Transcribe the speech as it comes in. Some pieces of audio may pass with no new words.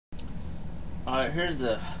Alright, here's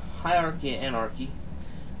the hierarchy and anarchy.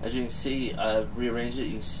 As you can see, I've rearranged it.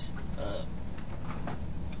 You can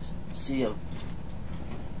see I've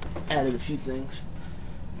added a few things,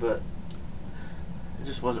 but it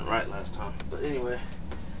just wasn't right last time. But anyway,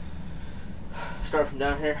 start from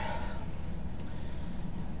down here.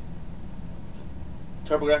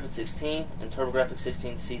 TurboGrafx 16 and TurboGrafx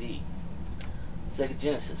 16 CD. Sega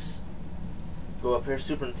Genesis. Go up here,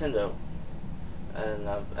 Super Nintendo. And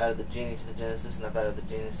I've added the Genie to the Genesis, and I've added the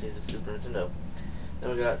Genie to the Super Nintendo. Then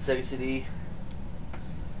we got Sega CD.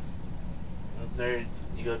 And there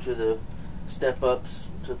you go to the step ups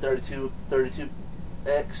to 32X,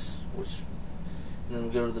 which, and then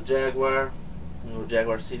we go to the Jaguar, and go to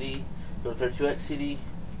Jaguar CD, go to 32X CD,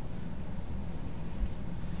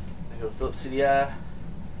 then go to Philips CDI,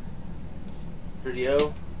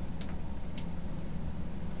 3DO,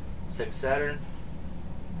 Sega Saturn,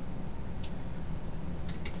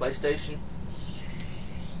 PlayStation,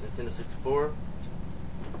 Nintendo 64,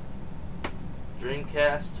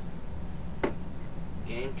 Dreamcast,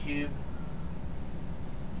 GameCube,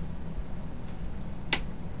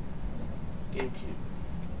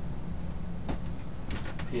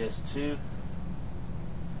 PS2,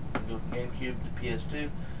 go from GameCube to PS2,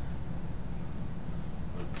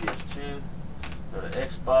 go to PS2, go to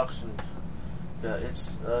Xbox, and got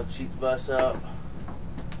its cheap device out.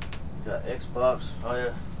 Got Xbox, oh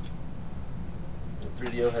yeah. And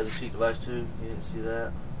 3DO has a cheap device too. You didn't see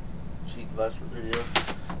that. Cheap device for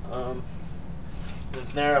 3DO.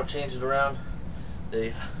 There I've changed it around.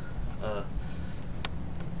 The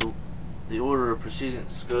order of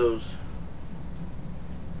precedence goes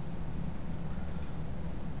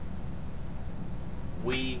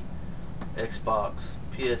Wii, Xbox,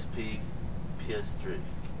 PSP, PS3.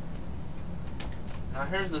 Now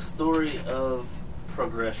here's the story of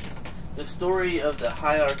progression. The story of the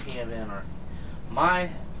hierarchy of anarchy. My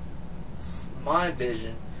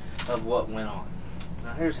vision of what went on.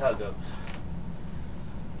 Now here's how it goes.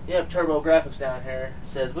 You have TurboGrafx down here. It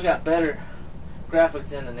says we got better graphics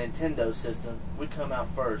than the Nintendo system. We come out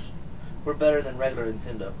first. We're better than regular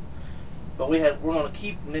Nintendo. But we're going to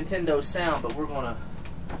keep Nintendo sound, but we're going to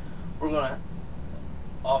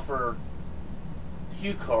offer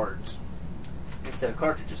cue cards instead of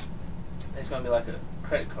cartridges. It's going to be like a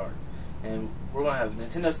credit card, and we're going to have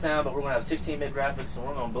Nintendo sound, but we're going to have 16-bit graphics, and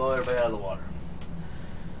we're going to blow everybody out of the water.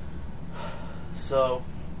 So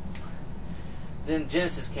then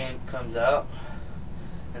Genesis comes out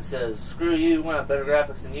and says, screw you, we're going to have better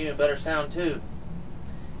graphics than you and better sound too.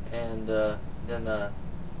 And then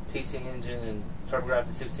PC Engine and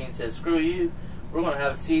TurboGrafx 16 says, screw you, we're going to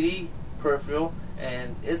have a CD peripheral,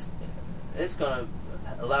 and it's going to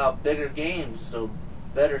allow bigger games, so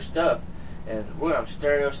better stuff, and we're going to have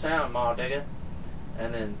stereo sound, ma digga.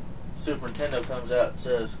 And then Super Nintendo comes out and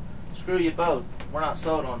says, screw you both, we're not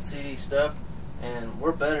sold on CD stuff, and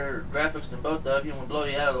we're better graphics than both of you, and we'll blow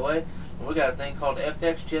you out of the way. And we got a thing called the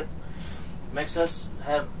FX chip, makes us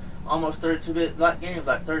have almost 32-bit like games,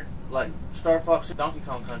 like Star Fox, Donkey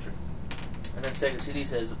Kong Country. And then Sega CD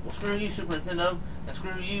says, well, screw you, Super Nintendo, and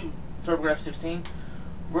screw you, TurboGrafx 16.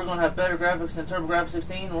 We're going to have better graphics than TurboGrafx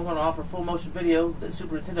 16. We're going to offer full motion video that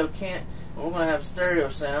Super Nintendo can't. And we're going to have stereo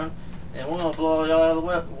sound. And we're going to blow y'all out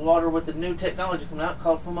of the water with the new technology coming out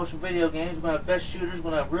called full motion video games. We're going to have best shooters.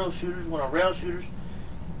 We're going to have real shooters. We're going to have rail shooters.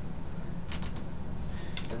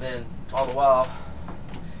 And then, all the while,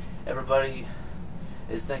 everybody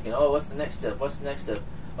is thinking, oh, what's the next step? What's the next step?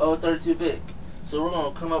 Oh, 32-bit. So we're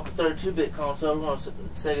going to come up with 32-bit console. We're going to,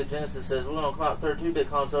 Sega Genesis says, we're going to come out with 32-bit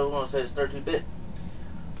console. We're going to say it's 32-bit.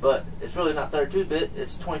 But it's really not 32-bit,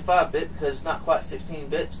 it's 25-bit because it's not quite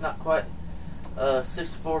 16-bit, it's not quite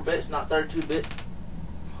 64-bit, it's not 32-bit.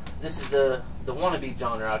 This is the wannabe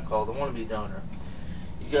genre, I'd call the wannabe genre.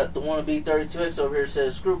 You got the wannabe 32X over here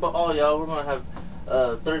says, screw all y'all, we're going to have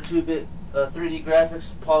 32-bit 3D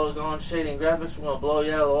graphics, polygon shading graphics, we're going to blow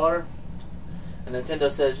you out of the water. And Nintendo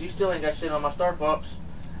says, you still ain't got shit on my Star Fox.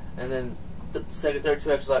 And then the Sega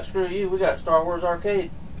 32X is like, screw you, we got Star Wars Arcade.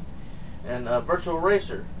 And Virtual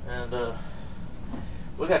Racer, and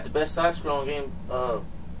we got the best side-scrolling game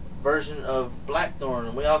version of Blackthorn,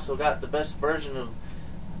 and we also got the best version of,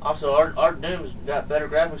 also our Doom's got better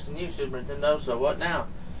graphics than you, Super Nintendo, so what now?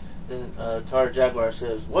 Then Atari Jaguar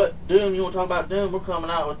says, what, Doom, you want to talk about Doom? We're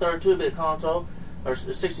coming out with 32-bit console, or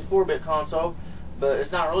 64-bit console, but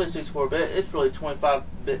it's not really 64-bit, it's really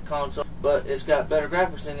 25-bit console, but it's got better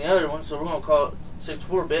graphics than the other one, so we're going to call it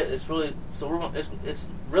 64-bit. It's really, so we're going, it's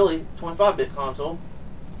really 25-bit console,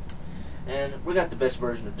 and we got the best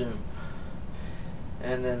version of Doom.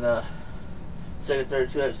 And then Sega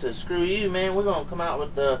 32X says, screw you, man, we're going to come out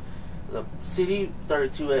with the the CD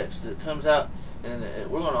 32X that comes out, and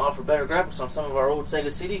we're going to offer better graphics on some of our old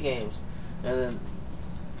Sega CD games. And then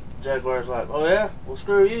Jaguar's like, oh yeah, well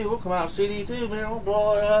screw you, we'll come out with CD too, man, we'll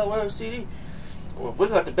blow it out with CD. Well, we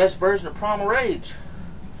got the best version of Primal Rage.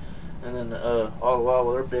 And then all the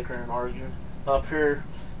while they're bickering and arguing, up here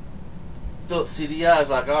Philips CDI is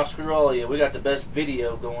like, oh screw all of you, we got the best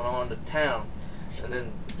video going on to town. And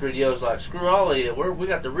then 3DO's like, screw all of you, we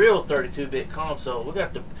got the real 32-bit console, we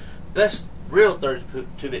got the best real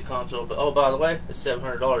 32-bit console, but oh by the way, it's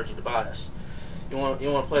 $700 to buy us. You want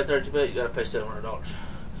to play 32-bit, you got to pay $700.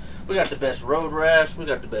 We got the best Road Rash, we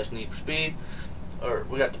got the best Need for Speed, or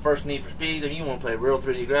we got the first Need for Speed. If you want to play real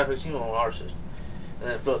 3D graphics, you want our system. And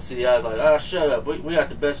then Philips CDI is like, oh shut up, we got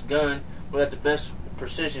the best gun, we got the best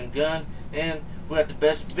precision gun, and we got the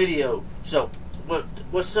best video. So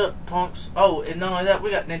what's up, punks? Oh, and not only that,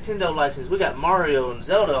 we got Nintendo license, we got Mario and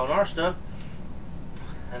Zelda on our stuff.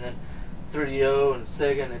 And then 3DO and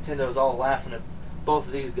Sega and Nintendo's all laughing at both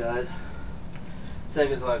of these guys.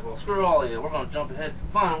 Sega's like, well, screw all of you, we're going to jump ahead.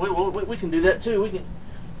 Fine, we can do that too. We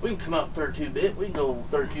can come out 32-bit. We can go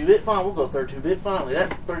 32-bit. Fine, we'll go 32-bit. Finally, that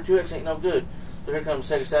 32X ain't no good. So here comes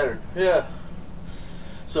Sega Saturn. Yeah.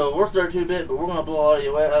 So we're 32-bit, but we're going to blow all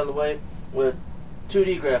you out of the way with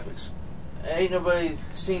 2D graphics. Ain't nobody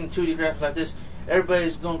seen 2D graphics like this.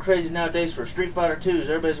 Everybody's going crazy nowadays for Street Fighter 2s.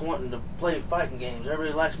 Everybody's wanting to play fighting games.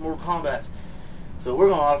 Everybody likes Mortal Kombat. So we're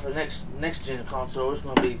going to offer the next gen console. It's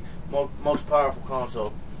going to be most powerful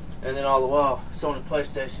console. And then all the while, Sony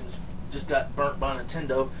PlayStations just got burnt by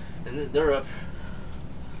Nintendo, and they're up.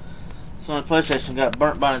 Sony PlayStation got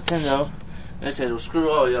burnt by Nintendo, and they said, well, screw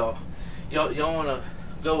all y'all. Y'all want to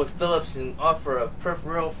go with Philips and offer a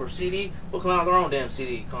peripheral for CD? We'll come out with our own damn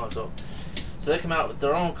CD console. So they come out with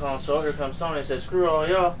their own console. Here comes Sony and says, screw all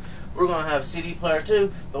y'all. We're going to have a CD player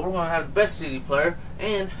too, but we're going to have the best CD player,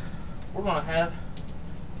 and we're going to have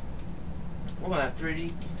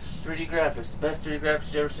 3D graphics, the best 3D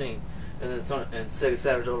graphics you've ever seen. And then Sega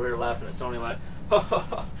Saturn's over here laughing at Sony like, ha ha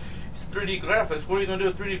ha, it's 3D graphics, what are you going to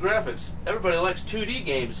do with 3D graphics? Everybody likes 2D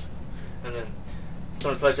games. And then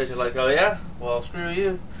Sony PlayStation's like, oh yeah? Well, screw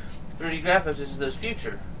you. 3D graphics is the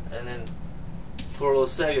future. And then poor little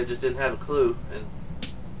Sega just didn't have a clue, and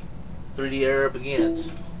 3D era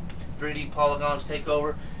begins. 3D polygons take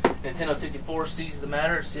over. Nintendo 64 sees the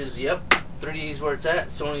matter, says, yep, 3D is where it's at.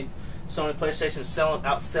 Sony PlayStation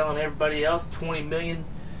outselling everybody else. 20 million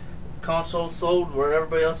consoles sold where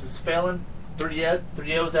everybody else is failing.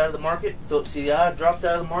 3DO's out of the market. Philips CDI drops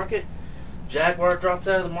out of the market. Jaguar drops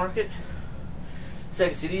out of the market.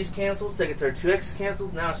 Sega CD's canceled. Sega 32X is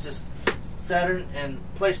canceled. Now it's just Saturn and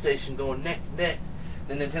PlayStation going neck to neck.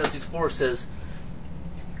 Then Nintendo 64 says,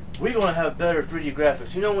 we're going to have better 3D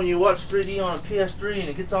graphics. You know when you watch 3D on a PS3 and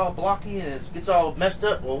it gets all blocky and it gets all messed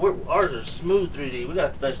up? Well, ours is smooth 3D. We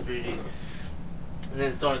got the best 3D. And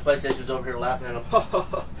then Sony PlayStation's over here laughing at them. Ha ha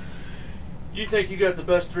ha. You think you got the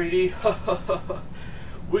best 3D? Ha ha ha.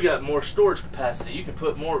 We got more storage capacity. You can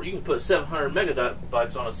put 700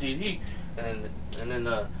 megabytes on a CD. And then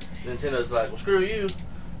Nintendo's like, well, screw you.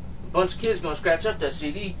 A bunch of kids going to scratch up that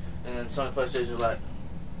CD. And then Sony PlayStation's like,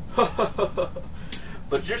 ha ha ha.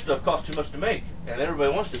 But your stuff costs too much to make, and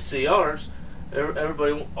everybody wants to see ours.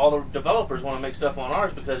 All the developers want to make stuff on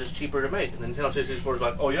ours because it's cheaper to make. And then Nintendo 64 is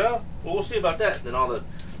like, oh yeah? Well, we'll see about that. And then all the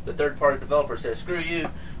third-party developers say, screw you,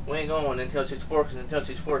 we ain't going with Nintendo 64 because Nintendo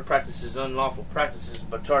 64 practices unlawful practices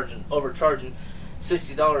by overcharging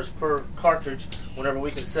 $60 per cartridge whenever we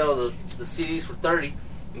can sell the CDs for $30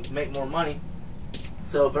 and make more money.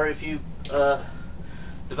 So very few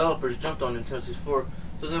developers jumped on Nintendo 64.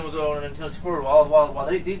 So then we go on Nintendo 64 while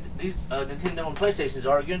these Nintendo and PlayStation's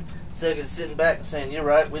arguing. Sega's sitting back and saying, you're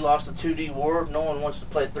right, we lost the 2D war. No one wants to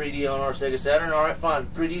play 3D on our Sega Saturn. Alright, fine.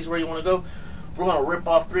 3D's where you want to go. We're going to rip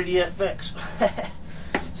off 3DFX.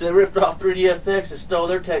 So they ripped off 3DFX and stole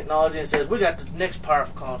their technology and says, we got the next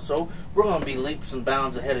powerful console. We're going to be leaps and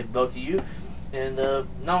bounds ahead of both of you. And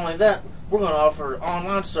not only that, we're going to offer an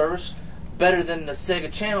online service better than the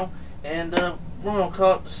Sega channel. And we're going to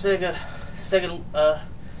call it the Sega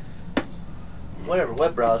whatever,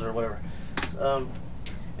 web browser or whatever.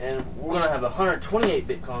 And we're going to have a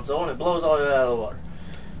 128-bit console, and it blows all the way out of the water.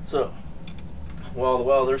 So,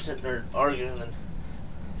 while they're sitting there arguing, and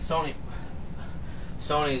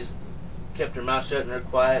Sony's kept their mouth shut and they're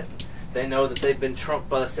quiet. They know that they've been trumped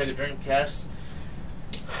by the Sega Dreamcast.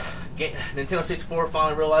 Nintendo 64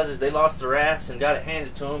 finally realizes they lost their ass and got it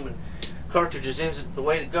handed to them, and cartridges is the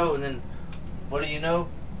way to go. And then, what do you know?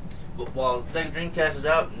 While Sega Dreamcast is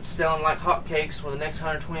out and selling like hotcakes for the next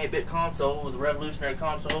 128-bit console with a revolutionary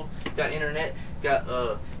console, got internet, got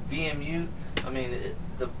VMU, I mean,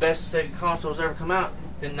 the best Sega consoles ever come out.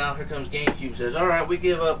 Then now here comes GameCube. Says, all right, we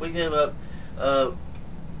give up.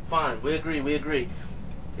 Fine, we agree.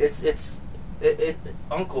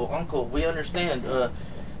 Uncle, we understand.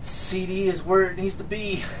 CD is where it needs to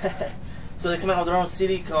be. So they come out with their own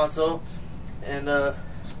CD console, and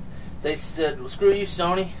they said, well, screw you,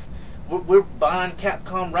 Sony. We're buying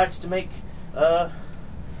Capcom rights to make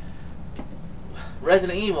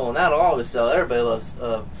Resident Evil, and that'll always sell. Everybody loves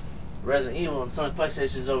Resident Evil, and Sony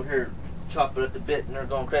PlayStation's over here chopping at the bit, and they're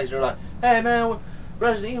going crazy. They're like, hey man,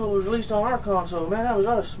 Resident Evil was released on our console, man, that was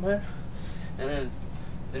us, man. And then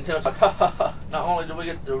Nintendo's like, ha ha ha, not only do we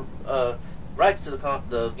get the rights to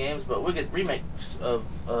the games, but we get remakes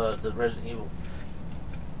of the Resident Evil.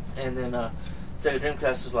 And then Sega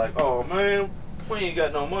Dreamcast is like, oh man, we ain't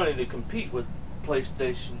got no money to compete with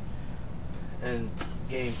PlayStation and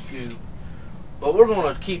GameCube, but we're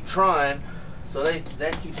gonna keep trying. So they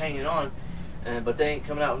keep hanging on, but they ain't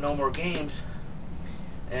coming out with no more games.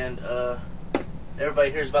 And everybody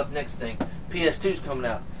hears about the next thing. PS2's coming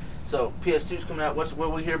out. So PS2's coming out.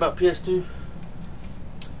 What we hear about PS2?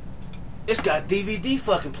 It's got a DVD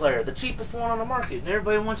fucking player, the cheapest one on the market, and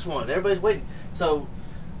everybody wants one. Everybody's waiting. So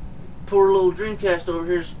poor little Dreamcast over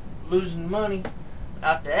here's losing money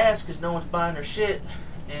out the ass because no one's buying their shit.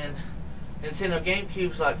 And Nintendo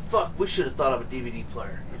GameCube's like, fuck, we should have thought of a DVD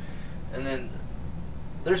player. And then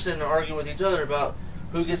they're sitting there arguing with each other about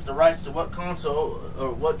who gets the rights to what console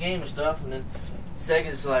or what game and stuff. And then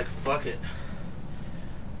Sega's like, fuck it,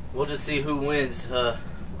 we'll just see who wins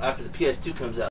after the PS2 comes out.